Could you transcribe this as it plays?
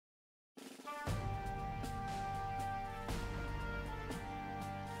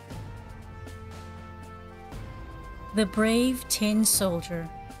The Brave Tin Soldier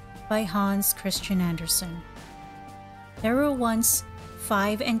by Hans Christian Andersen. There were once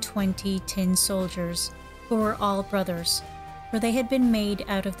 25 tin soldiers who were all brothers, for they had been made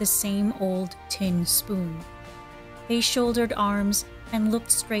out of the same old tin spoon. They shouldered arms and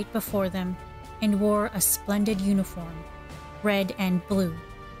looked straight before them and wore a splendid uniform, red and blue.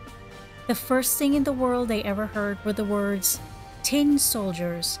 The first thing in the world they ever heard were the words, "Tin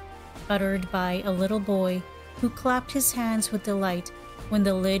soldiers," uttered by a little boy who clapped his hands with delight when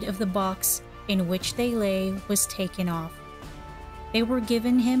the lid of the box in which they lay was taken off. They were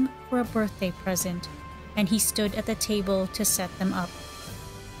given him for a birthday present, and he stood at the table to set them up.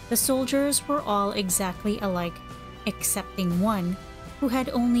 The soldiers were all exactly alike, excepting one who had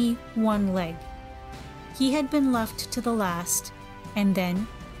only one leg. He had been left to the last, and then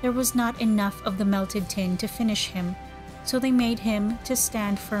there was not enough of the melted tin to finish him, so they made him to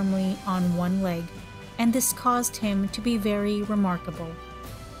stand firmly on one leg, and this caused him to be very remarkable.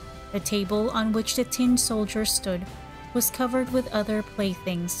 The table on which the tin soldier stood was covered with other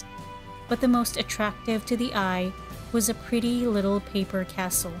playthings, but the most attractive to the eye was a pretty little paper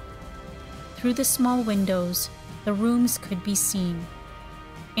castle. Through the small windows, the rooms could be seen.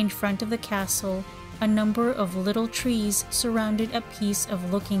 In front of the castle, a number of little trees surrounded a piece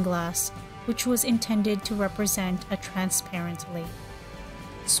of looking-glass which was intended to represent a transparent lake.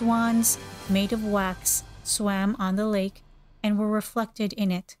 Swans, made of wax, swam on the lake and were reflected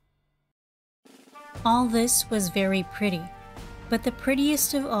in it. All this was very pretty, but the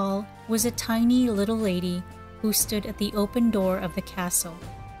prettiest of all was a tiny little lady who stood at the open door of the castle.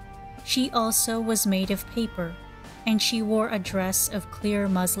 She also was made of paper, and she wore a dress of clear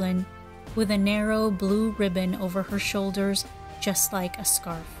muslin with a narrow blue ribbon over her shoulders just like a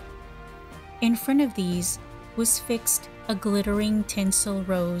scarf. In front of these was fixed a glittering tinsel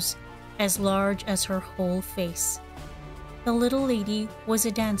rose as large as her whole face. The little lady was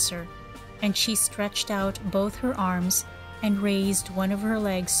a dancer, and she stretched out both her arms and raised one of her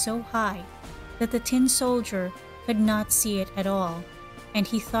legs so high that the tin soldier could not see it at all, and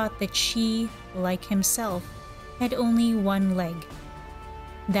he thought that she, like himself, had only one leg.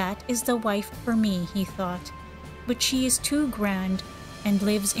 "That is the wife for me," he thought, "but she is too grand and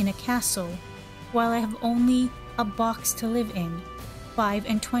lives in a castle, while I have only a box to live in,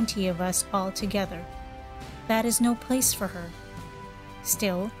 25 of us all together. That is no place for her.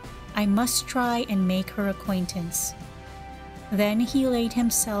 Still, I must try and make her acquaintance." Then he laid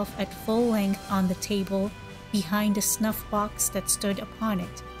himself at full length on the table behind a snuff box that stood upon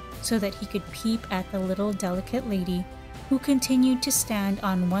it, so that he could peep at the little delicate lady who continued to stand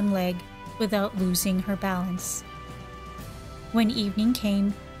on one leg without losing her balance. When evening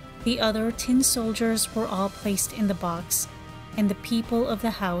came, the other tin soldiers were all placed in the box, and the people of the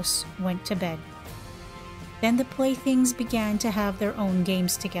house went to bed. Then the playthings began to have their own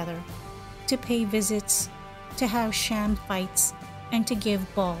games together, to pay visits, to have sham fights, and to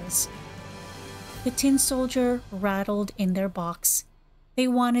give balls. The tin soldier rattled in their box. They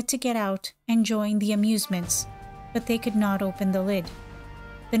wanted to get out and join the amusements, but they could not open the lid.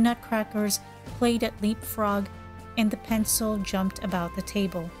 The nutcrackers played at leapfrog, and the pencil jumped about the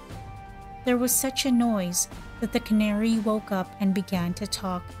table. There was such a noise that the canary woke up and began to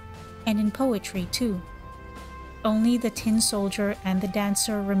talk, and in poetry too. Only the tin soldier and the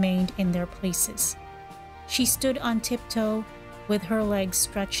dancer remained in their places. She stood on tiptoe, with her legs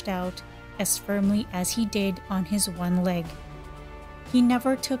stretched out as firmly as he did on his one leg. He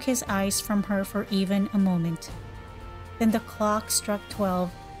never took his eyes from her for even a moment. Then the clock struck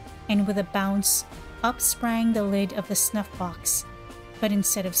 12, and with a bounce, up sprang the lid of the snuff box. But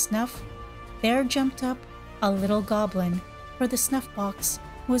instead of snuff, there jumped up a little goblin, for the snuff box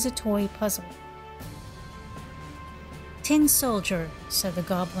was a toy puzzle. "Tin soldier," said the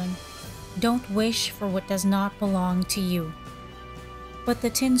goblin, "don't wish for what does not belong to you." But the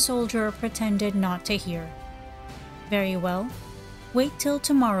tin soldier pretended not to hear. "Very well, wait till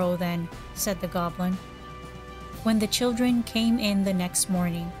tomorrow then," said the goblin. When the children came in the next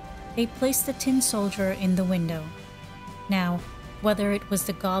morning, they placed the tin soldier in the window. Now, whether it was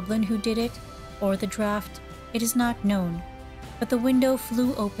the goblin who did it, or the draught, it is not known, but the window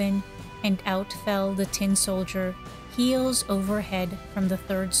flew open, and out fell the tin soldier, heels over head from the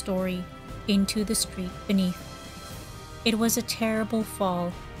 3rd story into the street beneath. It was a terrible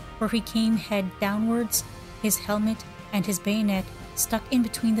fall, for he came head downwards, his helmet and his bayonet stuck in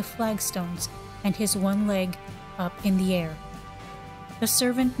between the flagstones, and his one leg up in the air. The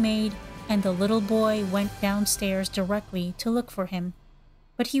servant maid and the little boy went downstairs directly to look for him,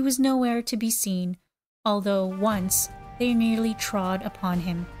 but he was nowhere to be seen, although once they nearly trod upon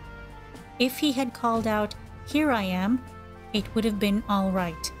him. If he had called out, "Here I am," it would have been all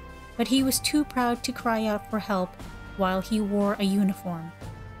right, but he was too proud to cry out for help while he wore a uniform.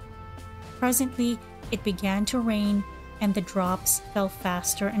 Presently, it began to rain, and the drops fell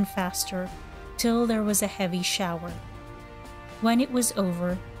faster and faster, till there was a heavy shower. When it was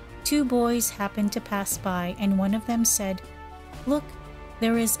over, two boys happened to pass by, and one of them said, "Look,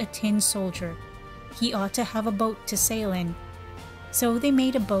 there is a tin soldier. He ought to have a boat to sail in." So they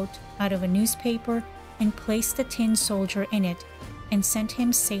made a boat out of a newspaper and placed the tin soldier in it and sent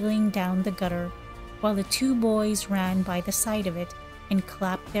him sailing down the gutter, while the two boys ran by the side of it and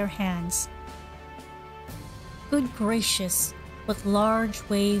clapped their hands. Good gracious, what large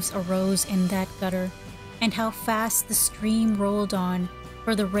waves arose in that gutter, and how fast the stream rolled on,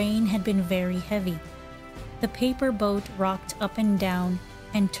 for the rain had been very heavy. The paper boat rocked up and down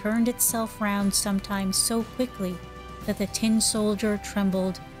and turned itself round sometimes so quickly that the tin soldier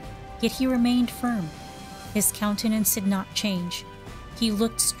trembled, yet he remained firm. His countenance did not change. He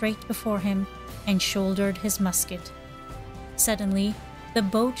looked straight before him and shouldered his musket. Suddenly, the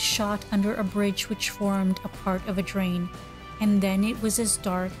boat shot under a bridge which formed a part of a drain, and then it was as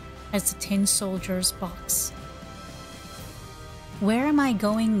dark as the tin soldier's box. "Where am I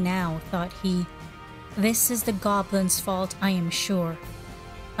going now?" thought he. "This is the goblin's fault, I am sure.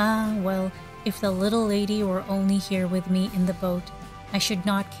 Ah, well, if the little lady were only here with me in the boat, I should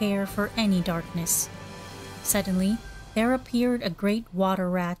not care for any darkness." Suddenly, there appeared a great water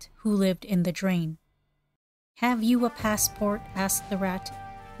rat who lived in the drain. "Have you a passport?" asked the rat.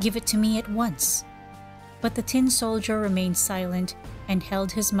 "Give it to me at once." But the tin soldier remained silent and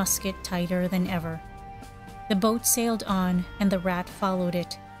held his musket tighter than ever. The boat sailed on, and the rat followed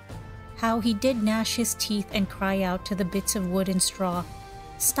it. How he did gnash his teeth and cry out to the bits of wood and straw,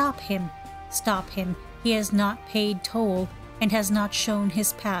 "Stop him! Stop him! He has not paid toll and has not shown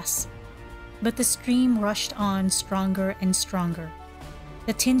his pass." But the stream rushed on stronger and stronger.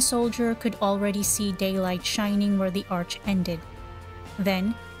 The tin soldier could already see daylight shining where the arch ended.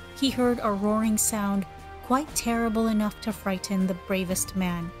 Then he heard a roaring sound quite terrible enough to frighten the bravest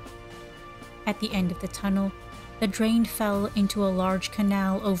man. At the end of the tunnel, the drain fell into a large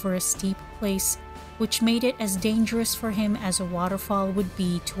canal over a steep place, which made it as dangerous for him as a waterfall would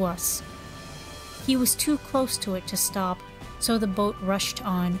be to us. He was too close to it to stop, so the boat rushed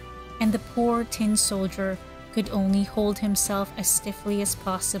on, and the poor tin soldier could only hold himself as stiffly as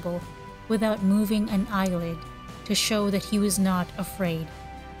possible without moving an eyelid to show that he was not afraid.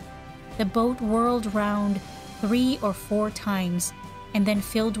 The boat whirled round 3 or 4 times and then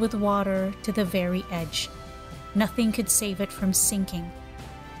filled with water to the very edge. Nothing could save it from sinking.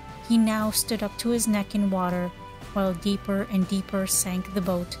 He now stood up to his neck in water, while deeper and deeper sank the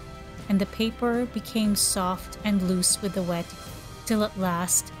boat, and the paper became soft and loose with the wet, till at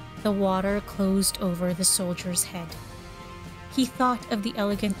last the water closed over the soldier's head. He thought of the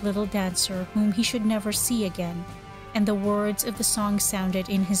elegant little dancer whom he should never see again, and the words of the song sounded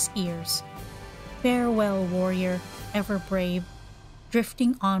in his ears. "Farewell, warrior, ever brave,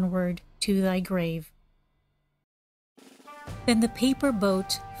 drifting onward to thy grave." Then the paper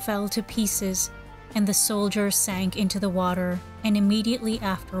boat fell to pieces, and the soldier sank into the water, and immediately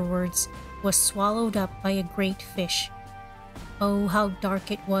afterwards was swallowed up by a great fish. Oh, how dark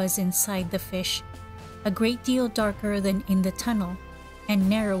it was inside the fish, a great deal darker than in the tunnel, and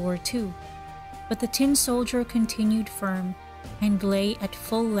narrower too. But the tin soldier continued firm, and lay at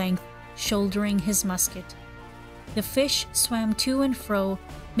full length, shouldering his musket. The fish swam to and fro,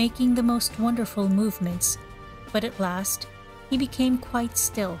 making the most wonderful movements, but at last he became quite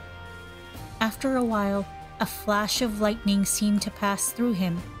still. After a while, a flash of lightning seemed to pass through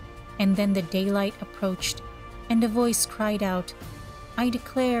him, and then the daylight approached, and a voice cried out, "I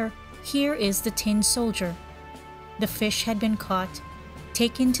declare, here is the tin soldier." The fish had been caught,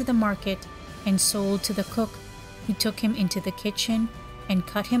 taken to the market, and sold to the cook, who took him into the kitchen and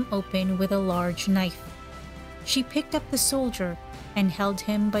cut him open with a large knife. She picked up the soldier and held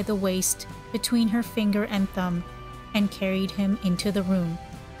him by the waist between her finger and thumb, and carried him into the room.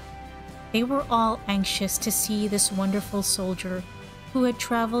 They were all anxious to see this wonderful soldier who had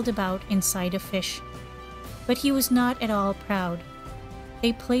traveled about inside a fish. But he was not at all proud.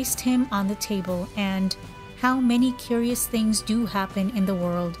 They placed him on the table, and how many curious things do happen in the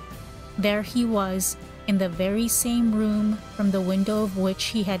world. There he was, in the very same room from the window of which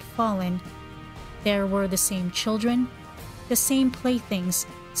he had fallen. There were the same children, the same playthings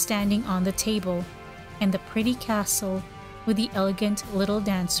standing on the table, and the pretty castle with the elegant little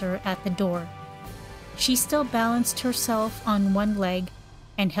dancer at the door. She still balanced herself on one leg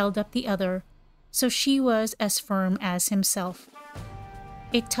and held up the other, so she was as firm as himself.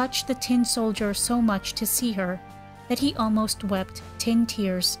 It touched the tin soldier so much to see her that he almost wept tin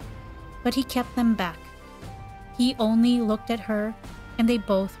tears, but he kept them back. He only looked at her, and they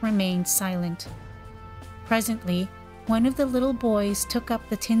both remained silent. Presently, one of the little boys took up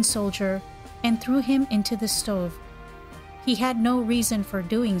the tin soldier and threw him into the stove. He had no reason for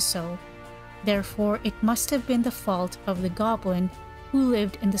doing so, therefore it must have been the fault of the goblin who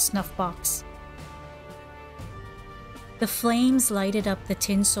lived in the snuff box. The flames lighted up the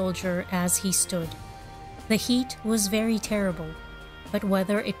tin soldier as he stood. The heat was very terrible, but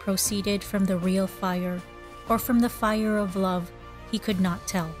whether it proceeded from the real fire or from the fire of love, he could not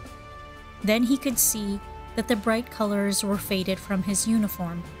tell. Then he could see that the bright colors were faded from his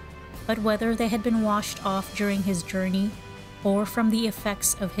uniform, but whether they had been washed off during his journey or from the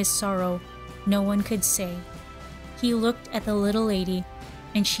effects of his sorrow, no one could say. He looked at the little lady,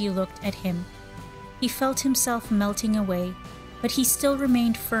 and she looked at him. He felt himself melting away, but he still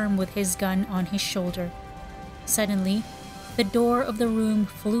remained firm with his gun on his shoulder. Suddenly, the door of the room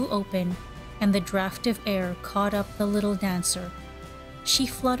flew open, and the draught of air caught up the little dancer. She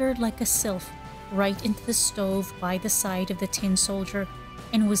fluttered like a sylph right into the stove by the side of the tin soldier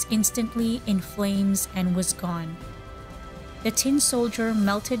and was instantly in flames and was gone. The tin soldier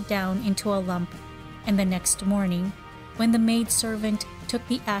melted down into a lump, and the next morning, when the maidservant took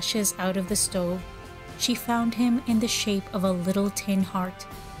the ashes out of the stove, she found him in the shape of a little tin heart.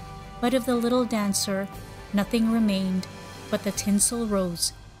 But of the little dancer, nothing remained but the tinsel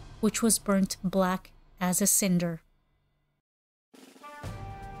rose, which was burnt black as a cinder.